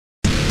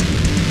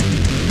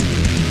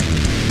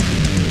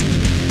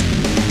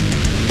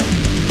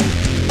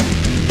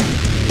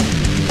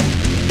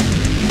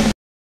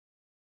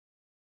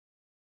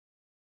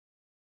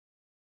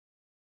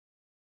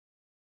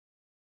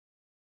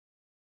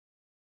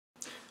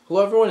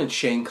Hello everyone, it's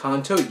Shane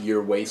Kanto,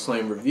 your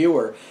Wasteland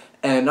reviewer,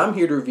 and I'm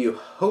here to review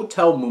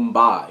Hotel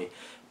Mumbai.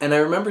 And I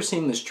remember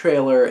seeing this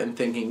trailer and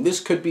thinking this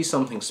could be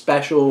something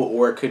special,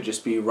 or it could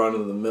just be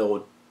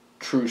run-of-the-mill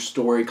true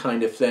story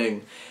kind of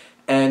thing.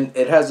 And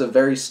it has a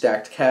very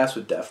stacked cast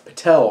with Dev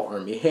Patel,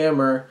 Armie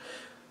Hammer,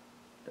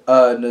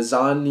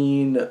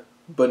 Nazanin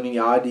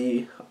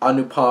Bunyadi,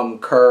 Anupam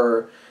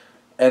Kher,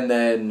 and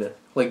then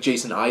like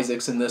Jason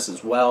Isaacs in this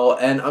as well.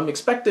 And I'm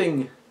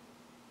expecting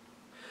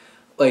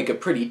like a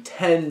pretty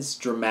tense,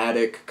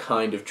 dramatic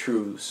kind of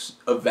true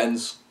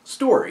events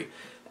story.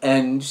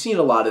 And you've seen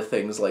a lot of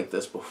things like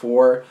this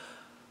before.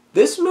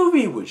 This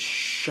movie was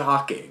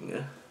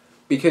shocking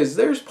because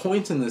there's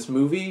points in this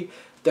movie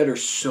that are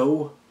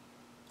so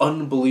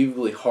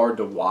unbelievably hard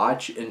to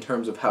watch in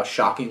terms of how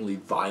shockingly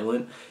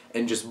violent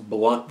and just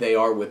blunt they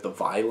are with the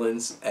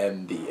violence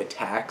and the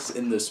attacks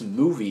in this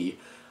movie.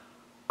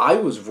 I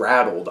was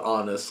rattled,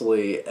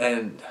 honestly,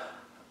 and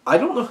I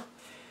don't know,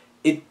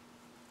 it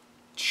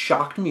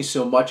shocked me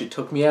so much it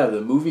took me out of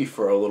the movie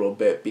for a little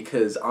bit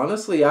because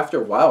honestly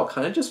after a while it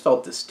kind of just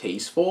felt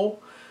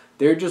distasteful.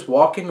 They're just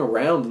walking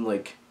around and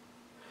like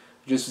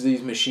just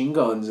these machine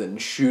guns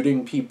and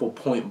shooting people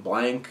point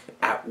blank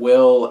at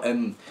will,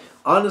 and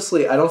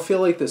honestly I don't feel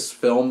like this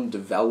film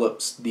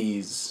develops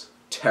these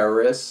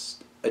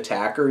terrorist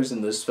attackers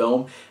in this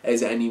film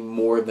as any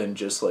more than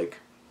just like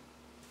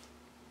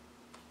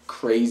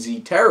crazy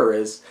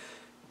terrorists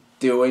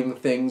doing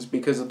things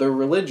because of their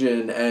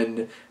religion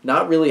and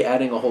not really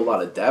adding a whole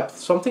lot of depth.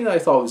 Something that I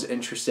thought was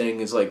interesting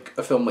is like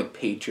a film like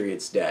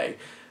Patriots Day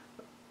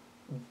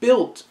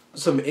built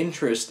some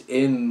interest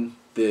in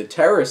the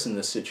terrorists in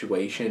this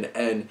situation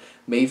and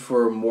made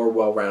for a more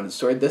well-rounded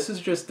story. This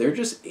is just, they're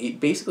just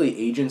basically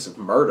agents of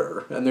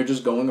murder, and they're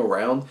just going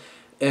around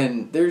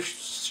and they're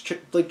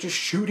like just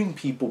shooting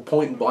people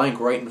point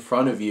blank right in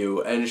front of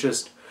you, and it's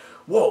just,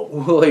 whoa,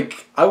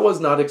 like I was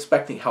not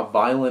expecting how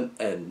violent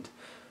and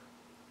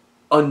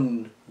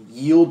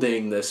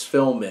unyielding this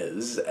film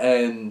is.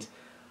 And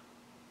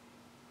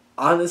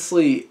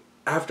honestly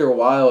after a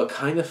while it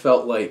kind of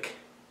felt like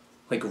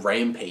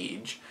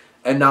Rampage,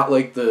 and not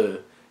like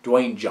the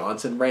Dwayne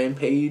Johnson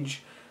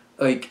Rampage.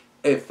 Like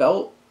it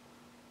felt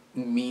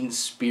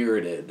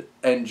mean-spirited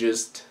and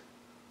just,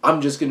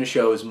 I'm just going to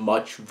show as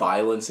much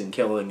violence and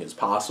killing as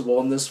possible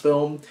in this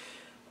film.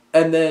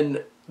 And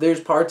then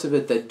there's parts of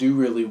it that do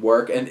really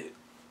work, and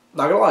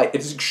not gonna lie,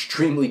 it's an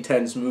extremely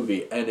tense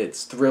movie, and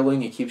it's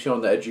thrilling, it keeps you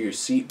on the edge of your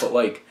seat, but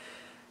like,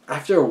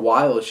 after a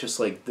while, it's just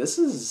like, this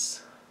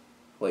is,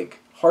 like,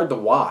 hard to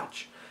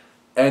watch.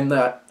 And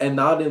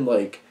not in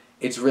like,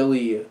 it's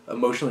really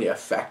emotionally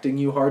affecting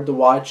you hard to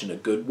watch in a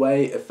good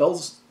way. It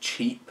felt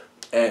cheap,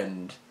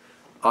 and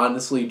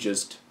honestly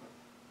just,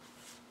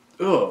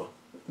 ugh.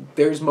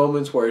 There's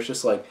moments where it's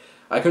just like,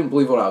 I couldn't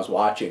believe what I was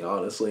watching,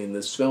 honestly, in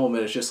this film,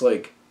 and it's just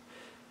like,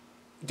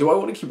 do I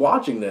want to keep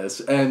watching this?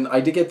 And I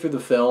did get through the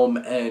film,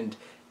 and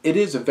it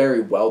is a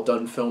very well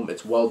done film.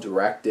 It's well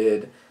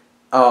directed.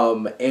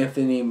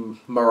 Anthony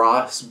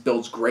Maras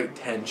builds great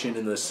tension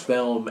in this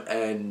film,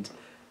 and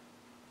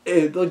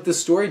it, like, the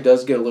story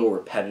does get a little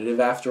repetitive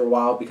after a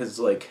while because it's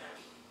like,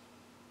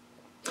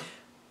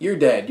 you're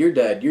dead, you're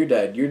dead, you're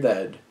dead, you're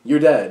dead, you're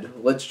dead.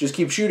 Let's just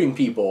keep shooting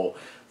people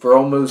for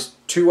almost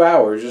 2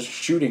 hours, just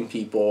shooting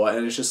people,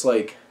 and it's just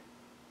like,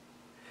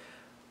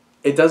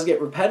 it does get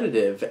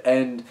repetitive,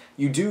 and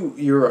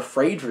you're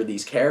afraid for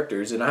these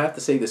characters, and I have to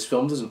say this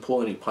film doesn't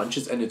pull any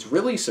punches, and it's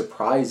really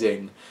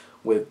surprising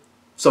with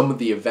some of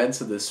the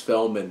events of this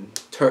film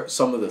and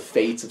some of the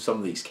fates of some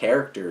of these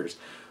characters,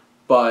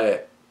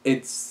 but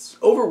it's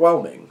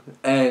overwhelming,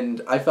 and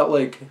I felt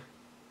like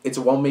it's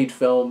a well-made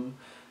film.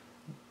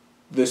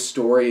 The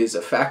story is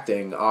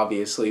affecting,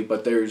 obviously,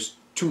 but there's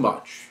too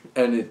much,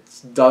 and it's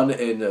done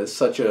in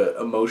such a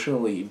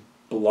emotionally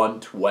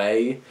blunt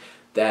way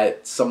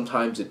that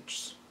sometimes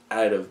it's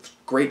at a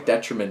great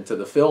detriment to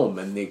the film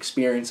and the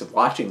experience of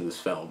watching this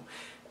film.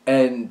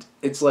 And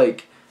it's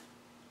like,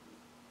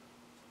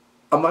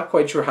 I'm not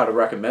quite sure how to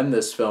recommend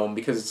this film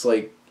because it's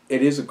like,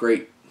 it is a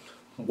great,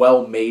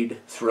 well-made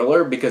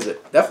thriller because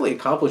it definitely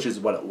accomplishes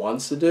what it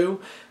wants to do,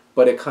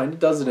 but it kind of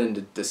does it in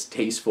a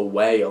distasteful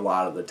way a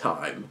lot of the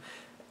time.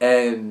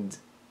 And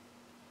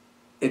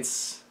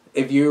it's,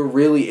 if you're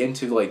really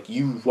into, like,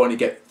 you want to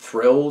get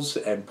thrills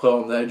and put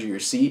on the edge of your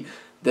seat,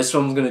 this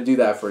film's going to do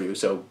that for you,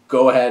 so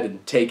go ahead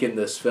and take in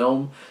this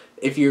film.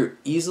 If you're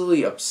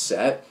easily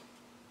upset,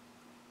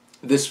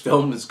 this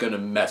film is going to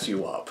mess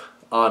you up,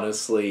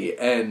 honestly,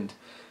 and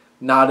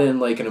not in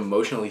like an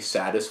emotionally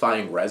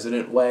satisfying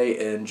resonant way,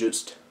 and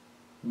just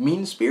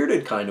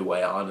mean-spirited kind of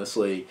way,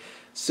 honestly.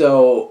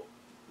 So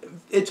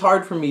it's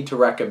hard for me to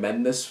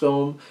recommend this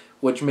film,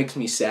 which makes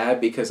me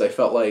sad because I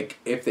felt like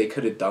if they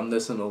could have done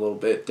this in a little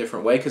bit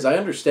different way, because I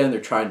understand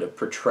they're trying to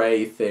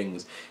portray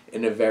things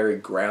in a very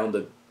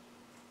grounded,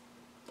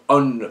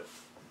 unbiased,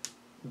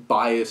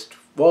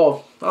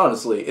 well,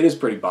 honestly, it is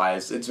pretty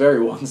biased. It's very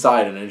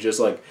one-sided, and it's just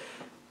like,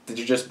 they're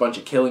just a bunch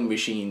of killing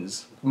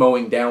machines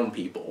mowing down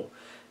people.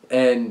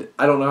 And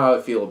I don't know how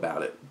I feel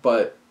about it,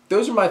 but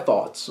those are my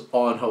thoughts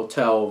on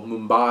Hotel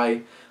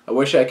Mumbai. I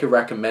wish I could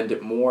recommend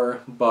it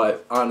more,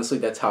 but honestly,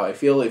 that's how I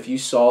feel. If you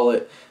saw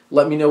it,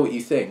 let me know what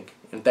you think.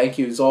 And thank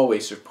you as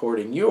always for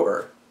supporting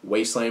your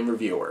Wasteland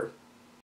reviewer.